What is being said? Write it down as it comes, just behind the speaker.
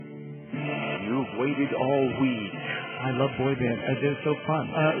waited all week. I love boy bands. They're so fun.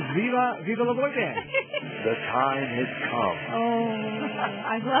 Viva la boy band. The time has come. Oh,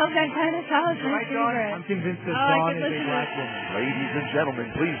 I love that kind of house. Right, Dawn? I'm convinced that Dawn is a black woman. Ladies and gentlemen,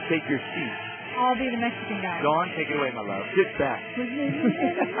 please take your seats. I'll be the Mexican guy. Dawn, take it away, my love. Sit back.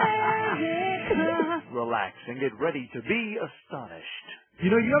 Relax and get ready to be astonished. You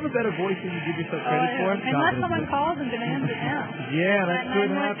know, you have a better voice than you give yourself credit for. Unless someone calls and demands it now. Yeah, that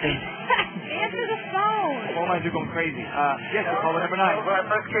could happen. Answer the phone. All lines are going crazy. Yes, caller number 9. When I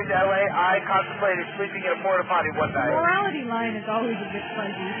first came to L.A., I contemplated sleeping in a porta potty one night. The morality line is always a bit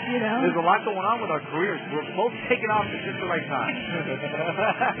fuzzy, you know? There's a lot going on with our careers. We're both taking off at just the right time.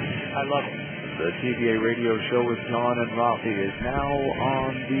 I love it. The TBA Radio Show with John and Rafi is now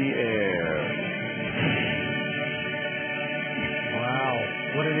on the air. Wow.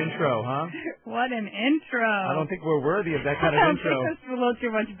 What an intro, huh? What an intro. I don't think we're worthy of that kind of intro. I think that's a little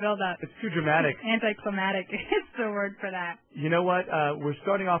too much build-up. It's too dramatic. Anticlimactic is the word for that. You know what? We're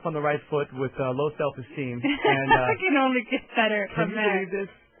starting off on the right foot with low self-esteem. And I can only get better from there. Can you believe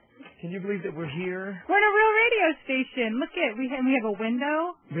this? Can you believe that we're here? We're in a real radio station. Look at we have a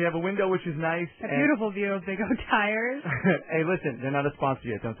window. We have a window, which is nice. A beautiful view of Big O Tires. Hey, listen, they're not a sponsor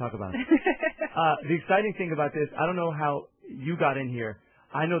yet. Don't talk about it. The exciting thing about this, I don't know how you got in here.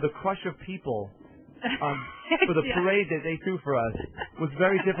 I know the crush of people for the parade that they threw for us was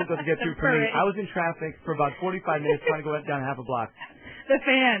very difficult to get through for me. I was in traffic for about 45 minutes trying to go down half a block. The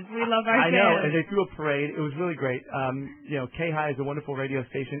fans. We love our fans. I know, and they threw a parade. It was really great. You know, K-High is a wonderful radio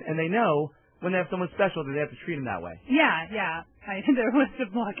station, and they know when they have someone special that they have to treat them that way. Yeah. There was a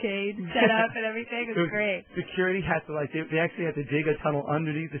blockade set up and everything. It was great. Security had to, they actually had to dig a tunnel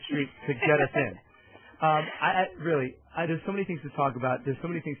underneath the street to get us in. There's so many things to talk about. There's so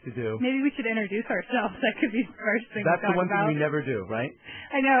many things to do. Maybe we should introduce ourselves. That could be the first thing That's to talk the one about. thing we never do, right?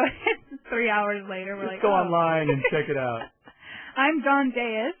 I know. It's 3 hours later. We're Let's go online and check it out. I'm Dawn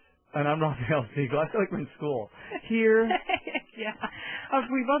Deas. And I'm Raphael Siegel. I feel like we're in school. Here. Yeah.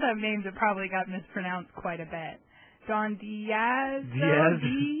 We both have names that probably got mispronounced quite a bit. Dawn Diaz.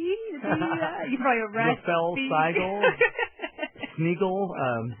 You probably right. Raphael Siegel. Sneagle.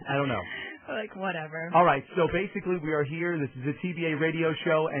 I don't know. Like, whatever. All right. So basically, we are here. This is a TBA radio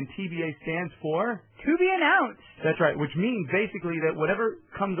show, and TBA stands for? To be announced. That's right, which means basically that whatever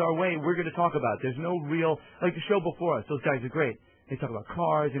comes our way, we're going to talk about. There's no real, like the show before us, those guys are great. They talk about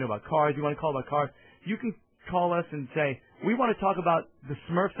cars, you want to call about cars. You can call us and say, we want to talk about the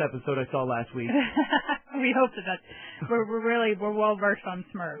Smurfs episode I saw last week. We hope that we're well versed on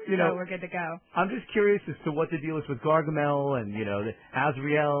Smurfs, so we're good to go. I'm just curious as to what the deal is with Gargamel and, the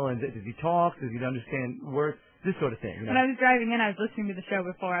Azrael, and does he talk? Does he understand words? This sort of thing. When I was driving in, I was listening to the show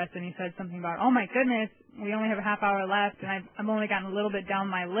before us, and he said something about, oh, my goodness, we only have a half hour left, and I've only gotten a little bit down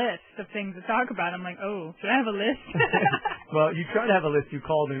my list of things to talk about. I'm like, oh, should I have a list? Well, you tried to have a list. You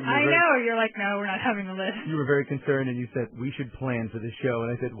called and I know. You're like, no, we're not having a list. You were very concerned, and you said, we should plan for this show. And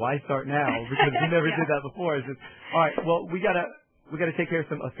I said, why start now? Because you never did that before. I said, all right, well, we gotta take care of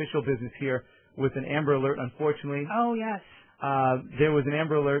some official business here with an Amber Alert, unfortunately. Oh, yes. There was an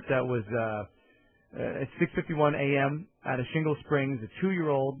Amber Alert that was at 6:51 a.m. out of Shingle Springs. A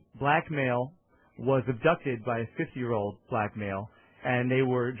 2-year-old black male was abducted by a 50-year-old black male, and they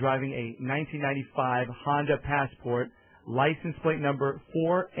were driving a 1995 Honda Passport, license plate number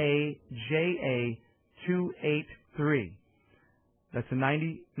 4AJA283. That's a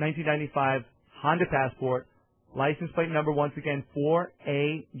 1995 Honda Passport, license plate number, once again,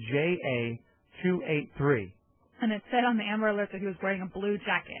 4AJA283. And it said on the Amber Alert that he was wearing a blue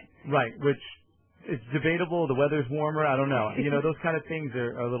jacket. Right, which it's debatable. The weather's warmer. I don't know. Those kind of things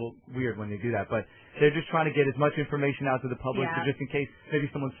are a little weird when they do that. But they're just trying to get as much information out to the public, so just in case maybe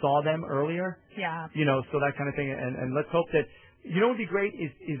someone saw them earlier. Yeah. So that kind of thing. And let's hope that, what would be great is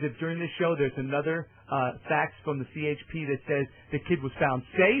if during this show there's another fax from the CHP that says the kid was found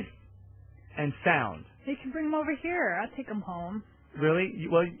safe and sound. They can bring him over here. I'll take him home. Really?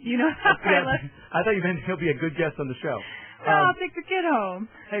 Well, I thought you meant he'll be a good guest on the show. No, I'll take the kid home.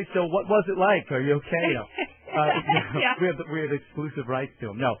 Hey, so what was it like? Are you okay? No. Yeah. We have exclusive rights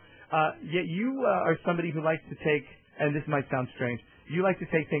to him. No. You are somebody who likes to take, and this might sound strange, you like to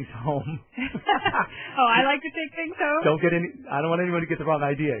take things home. Oh, I like to take things home? I don't want anyone to get the wrong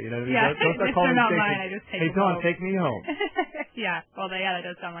idea. You know what I mean? Yeah, don't start calling not me mine. I just take Hey, them Dawn, home. take me home. Yeah, that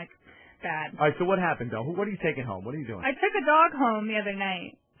does sound like bad. All right, so what happened, Dawn? What are you taking home? What are you doing? I took a dog home the other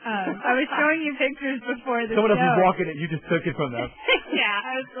night. I was showing you pictures before the Someone show. else was walking it. You just took it from them. Yeah,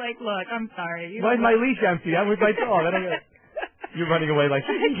 I was like, look, I'm sorry. Why's my leash empty? I'm with my dog. You're running away like...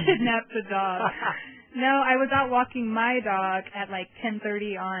 I kidnapped the dog. No, I was out walking my dog at like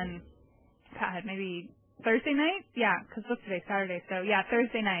 10:30 on God, maybe Thursday night? Yeah, because what's today? Saturday. So, yeah,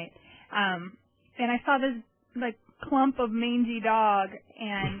 Thursday night. And I saw this, like, clump of mangy dog,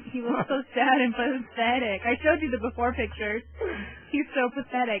 and he was so sad and pathetic. I showed you the before pictures. He's so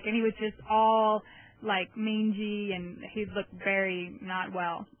pathetic, and he was just all, like, mangy, and he looked very not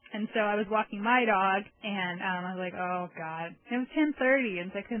well. And so I was walking my dog, and I was like, oh, God. It was 10:30,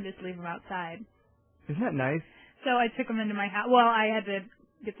 and so I couldn't just leave him outside. Isn't that nice? So I took him into my house. Well, I had to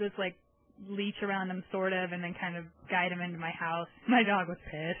get this, like, leash around him, sort of, and then kind of guide him into my house. My dog was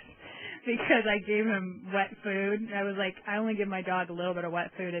pissed because I gave him wet food. I was like, I only give my dog a little bit of wet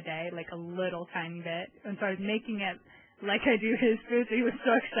food a day, like a little tiny bit. And so I was making it like I do his food, so he was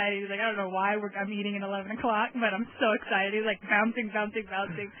so excited. He was like, I don't know why I'm eating at 11 o'clock, but I'm so excited. He was like bouncing.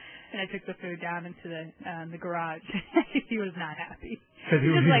 And I took the food down into the garage. He was not happy. He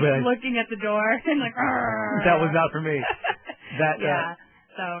was like looking at the door and like, argh. That was not for me. Yeah.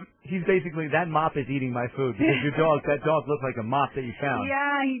 So he's basically, that mop is eating my food because that dog looked like a mop that you found.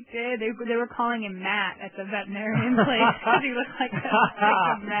 Yeah, he did. They were calling him Matt at the veterinarian place because he looked like a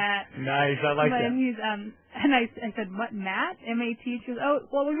Matt. Nice, I like that. And he's and I said, what, Matt? M-A-T? She goes, oh,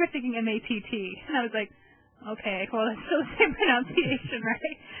 well, we were thinking M-A-T-T. And I was like, okay, well, that's still the same pronunciation,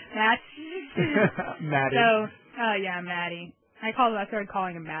 right? Matt. Maddie. So, yeah, Maddie. I started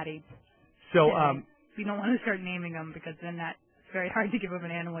calling him Maddie. So, you don't want to start naming him because then it's very hard to give up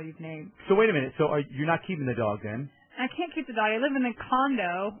an animal you've named. So wait a minute. So you're not keeping the dog then? I can't keep the dog. I live in a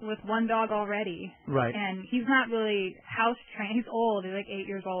condo with one dog already. Right. And he's not really house trained. He's old. He's like 8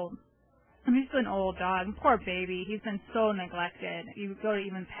 years old. I mean, he's an old dog. Poor baby. He's been so neglected. You go to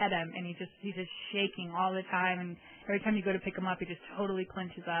even pet him, and he's just shaking all the time. And every time you go to pick him up, he just totally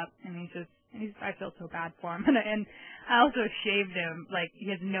clenches up. And I feel so bad for him. And I also shaved him. Like, he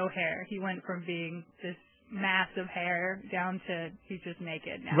has no hair. He went from being this massive hair down to he's just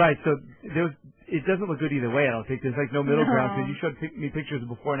naked now. Right, so it doesn't look good either way, I don't think. There's like no middle ground, because you showed me pictures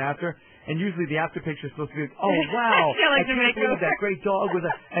of before and after, and usually the after picture is supposed to be like, oh wow, I can't believe that great dog was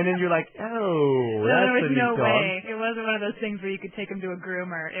and then you're like, oh, that's there was a no neat dog. way. It wasn't one of those things where you could take him to a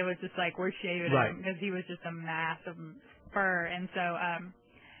groomer. It was just like, we're shaving him because he was just a mass of fur. And so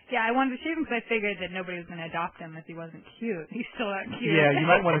yeah, I wanted to shave him because I figured that nobody was going to adopt him if he wasn't cute. He's still not cute. Yeah, you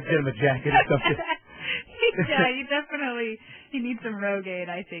might want to get him a jacket or something. Yeah, he needs some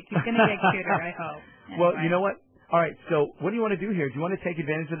Rogaine, I think. He's going to get cuter, I hope. Well, you know what? All right, so what do you want to do here? Do you want to take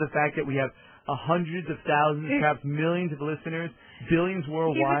advantage of the fact that we have hundreds of thousands, perhaps millions of listeners, billions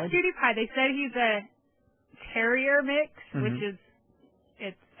worldwide? He's a cutie pie. They said he's a terrier mix, which is,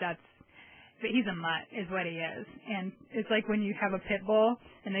 but he's a mutt is what he is. And it's like when you have a pit bull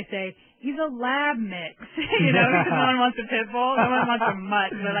and they say, he's a lab mix. Because no one wants a pit bull. No one wants a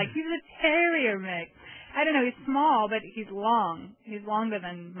mutt. They're like, he's a terrier mix. I don't know. He's small, but he's long. He's longer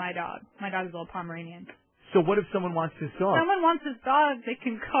than my dog. My dog's a little Pomeranian. So what if someone wants this dog? Someone wants this dog, they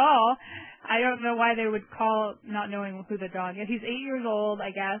can call. I don't know why they would call not knowing who the dog is. He's 8 years old, I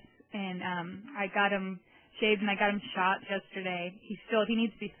guess. And I got him shaved and I got him shot yesterday. He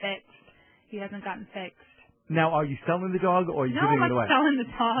needs to be fixed. He hasn't gotten fixed. Now, are you selling the dog or are you giving it away? No, I'm not selling the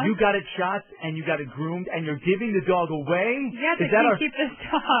dog. You got it shot and you got it groomed and you're giving the dog away? Yes, I can keep this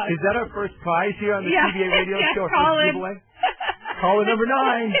dog. Is that our first prize here on the TBA Radio Show? Call in. Giveaway? Call in number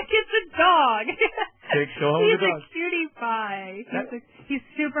 9. Get the dog. Go home with the dog. He's a cutie pie. He's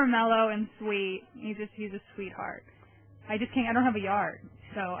super mellow and sweet. He's a sweetheart. I don't have a yard,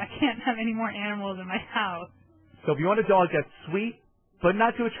 so I can't have any more animals in my house. So if you want a dog that's sweet, but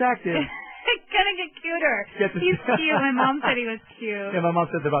not too attractive. It's gonna get cuter. He's cute. My mom said he was cute. Yeah, my mom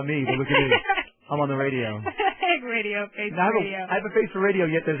said that about me, but look at me. I'm on the radio. Face radio. I have a face for radio,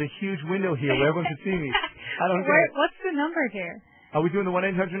 yet there's a huge window here where everyone can see me. I don't get it. What's the number here? Are we doing the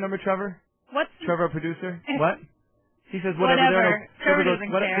 1-800 number, Trevor? Trevor, our producer? What? He says whatever. Trevor doesn't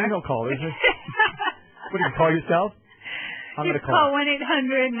care. There's no callers. What, do you call yourself? I'm going to call. Call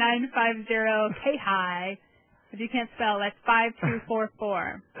 1-800-950-K-HI. If you can't spell, that's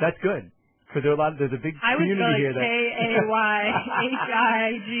 5244. That's good. Because there's a big community here that K-A-Y-H-I-G-H.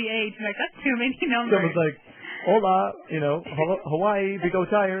 Like, that's too many numbers. Someone's like, hola, Hawaii, big O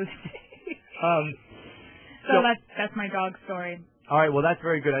tires. So that's my dog story. All right, well, that's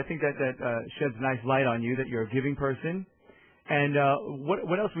very good. I think that sheds a nice light on you, that you're a giving person. And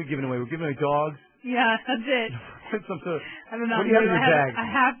what else are we giving away? We're giving away dogs. Yeah, that's it. What do you have in your bag? I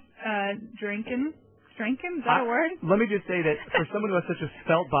have drinking. Is that a word? Let me just say that for someone who has such a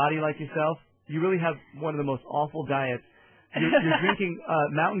svelte body like yourself, you really have one of the most awful diets. You're drinking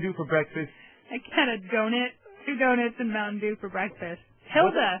Mountain Dew for breakfast. I got a donut, 2 donuts and Mountain Dew for breakfast.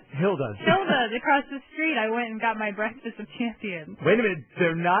 Hilda's across the street. I went and got my breakfast of champions. Wait a minute,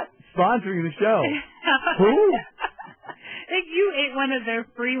 they're not sponsoring the show. Who? I think you ate one of their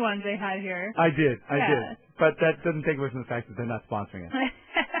free ones they had here. I did. But that doesn't take away from the fact that they're not sponsoring it.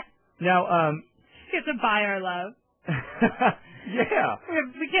 Now, you have to buy our love. Yeah.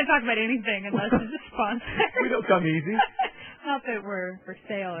 We can't talk about anything unless it's a sponsor. We don't come easy. Not that we're for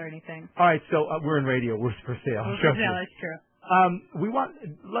sale or anything. All right, so we're in radio. We're for sale. We're for sale, that's true.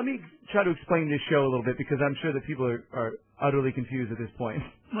 Let me try to explain this show a little bit because I'm sure that people are utterly confused at this point.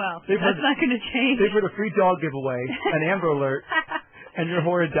 Well, that's not going to change. They've heard a free dog giveaway, an Amber Alert, and your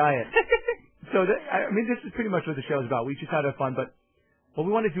horrid diet. So, this is pretty much what the show is about. We just had to have fun, but what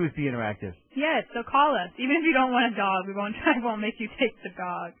we want to do is be interactive. Yes, so call us. Even if you don't want a dog, we won't make you take the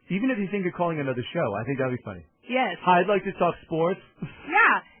dog. Even if you think you're calling another show, I think that'd be funny. Yes. Hi, I'd like to talk sports.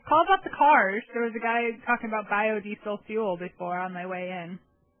 Yeah, call about the cars. There was a guy talking about biodiesel fuel before on my way in.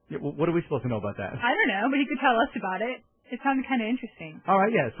 Yeah, well, what are we supposed to know about that? I don't know, but he could tell us about it. It sounded kind of interesting. All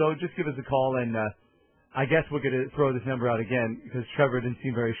right, yeah, so just give us a call, and I guess we're going to throw this number out again because Trevor didn't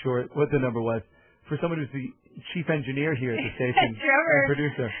seem very sure what the number was. For someone who's the chief engineer here at the station and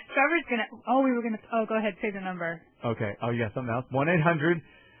producer. Trevor's going to, go ahead, say the number. Okay, oh, yeah, something else.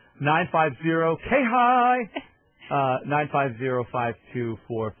 1-800-950-K-HI, 950-5244.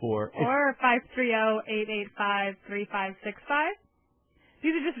 Or 530-885-3565.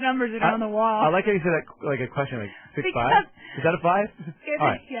 These are just numbers that are on the wall. I like how you said that like a question, like 6'5"? Is that a 5? All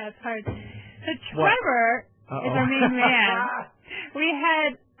right. Yeah, it's hard. So Trevor is our main man. We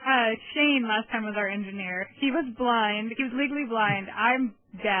had Shane last time was our engineer. He was blind. He was legally blind. I'm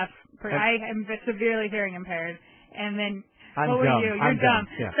deaf. I am severely hearing impaired. And then what were you? You're dumb.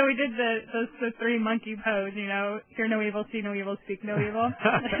 Yeah. So we did the three monkey pose, hear no evil, see no evil, speak no evil.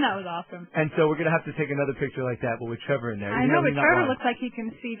 That was awesome. And so we're going to have to take another picture like that, but with Trevor in there. I know, but Trevor looks like he can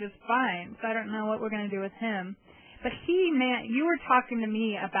see just fine. So I don't know what we're going to do with him. But you were talking to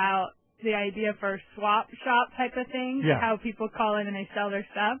me about the idea for swap shop type of thing, how people call in and they sell their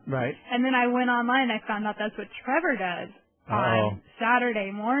stuff. Right. And then I went online and I found out that's what Trevor does on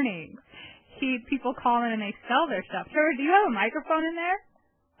Saturday mornings. People call in and they sell their stuff. Trevor, do you have a microphone in there?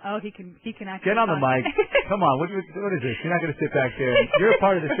 Oh, he can actually get on the mic. Come on, what is this? You're not going to sit back there. You're a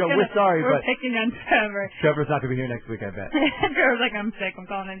part of the show. We're sorry, but... We're picking on Trevor. Trevor's not going to be here next week, I bet. Trevor's like, I'm sick. I'm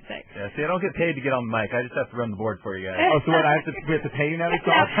calling in sick. Yeah, see, I don't get paid to get on the mic. I just have to run the board for you guys. Oh, so what, we have to pay you now to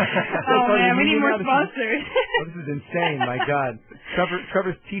talk? Man, we need more sponsors. This is insane, my God.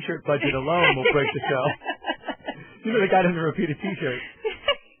 Trevor's T-shirt budget alone will break the show. The guy doesn't repeat a T-shirt.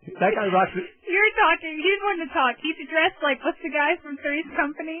 That guy rocks it. You're talking. He's one to talk. He's dressed like, what's the guy from Three's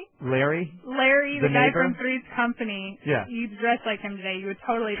Company? Larry, the guy neighbor? from Three's Company. Yeah. You dressed like him today. You would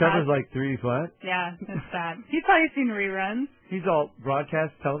totally Trevor's like Three's what? Yeah, that's sad. He's probably seen reruns. He's all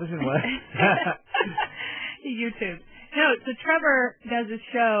broadcast television, what? YouTube. No, so Trevor does a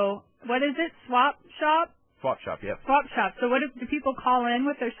show. What is it? Swap Shop? Swap Shop, yep. Swap Shop. So do people call in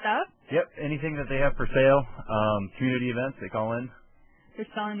with their stuff? Yep, anything that they have for sale, community events, they call in. They're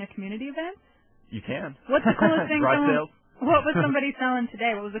selling their community events? You can. What's the coolest thing? Sales? What was somebody selling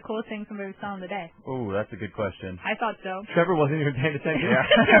today? What was the coolest thing somebody was selling today? Oh, that's a good question. I thought so. Trevor wasn't even paying attention. Yeah.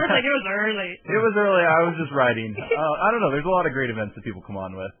 Trevor was like, it was early. It was early. I was just writing. I don't know. There's a lot of great events that people come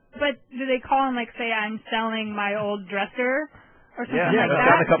on with. But do they call and say I'm selling my old dresser or something like that? Yeah, I've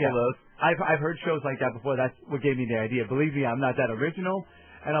done a couple of those. I've heard shows like that before. That's what gave me the idea. Believe me, I'm not that original.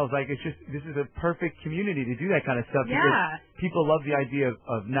 And I was like, this is a perfect community to do that kind of stuff. Yeah. Because people love the idea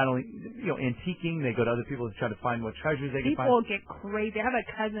of not only, antiquing, they go to other people to try to find what treasures they can find. People get crazy. I have a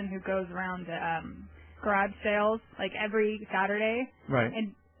cousin who goes around to garage sales like every Saturday. Right.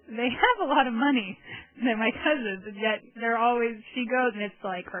 And they have a lot of money. They're my cousins, and yet she goes and it's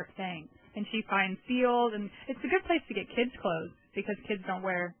like her thing. And she finds steals, and it's a good place to get kids' clothes because kids don't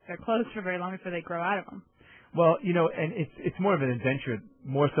wear their clothes for very long before they grow out of them. Well, and it's more of an adventure,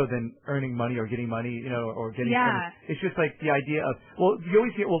 more so than earning money or getting money, or getting. Yeah. It's just like the idea of, you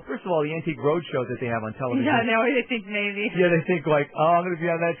always hear, first of all, the Antique Roadshow that they have on television. Yeah, they think maybe. Yeah, they think like, I'm going to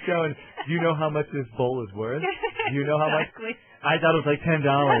be on that show, and do you know how much this bowl is worth? Do you know how much? I thought it was like $10.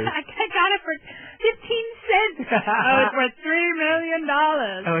 I got it for 15 cents. It's worth $3 million.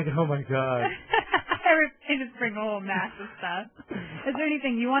 I'm like, oh my God. They just bring a whole mass of stuff. Is there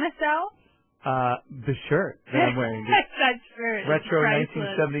anything you want to sell? The shirt that I'm wearing. That shirt. Retro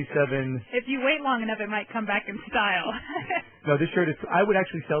priceless. 1977. If you wait long enough, it might come back in style. No, this shirt is. I would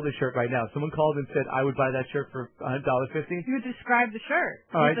actually sell this shirt right now. Someone called and said I would buy that shirt for $1.50. You would describe the shirt.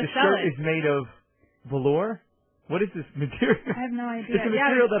 All right, the shirt is made of velour. What is this material? I have no idea. It's a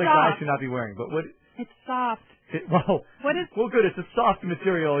material that a guy should not be wearing. But what? It's soft. What is? Well, good. It's a soft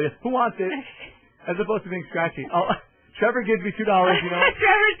material. Who wants it? As opposed to being scratchy. Trevor gives me $2, you know.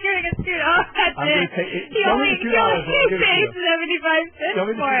 Trevor's giving us $2. That's I'm it. Gonna take it. He only $2. paid 75 cents Show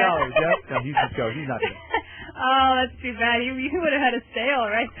me the for it. $2. Yep. No, he's just go. He's not gonna. Oh, that's too bad. You would have had a sale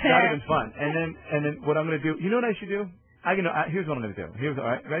right there. That would have been fun. And then what I'm gonna do? You know what I should do? Here's what I'm gonna do. All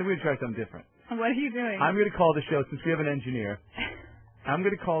right. We're gonna try something different. What are you doing? I'm gonna call the show since we have an engineer. I'm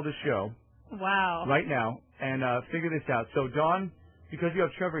gonna call the show. Wow. Right now and figure this out. So Dawn, because you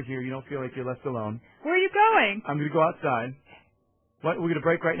have Trevor here, you don't feel like you're left alone. Where are you going? I'm gonna go outside. What? We're gonna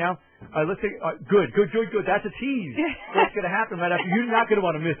break right now. Let's take. Good. That's a tease. What's gonna happen right after? You're not gonna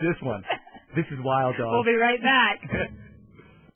want to miss this one. This is wild, dog. We'll be right back.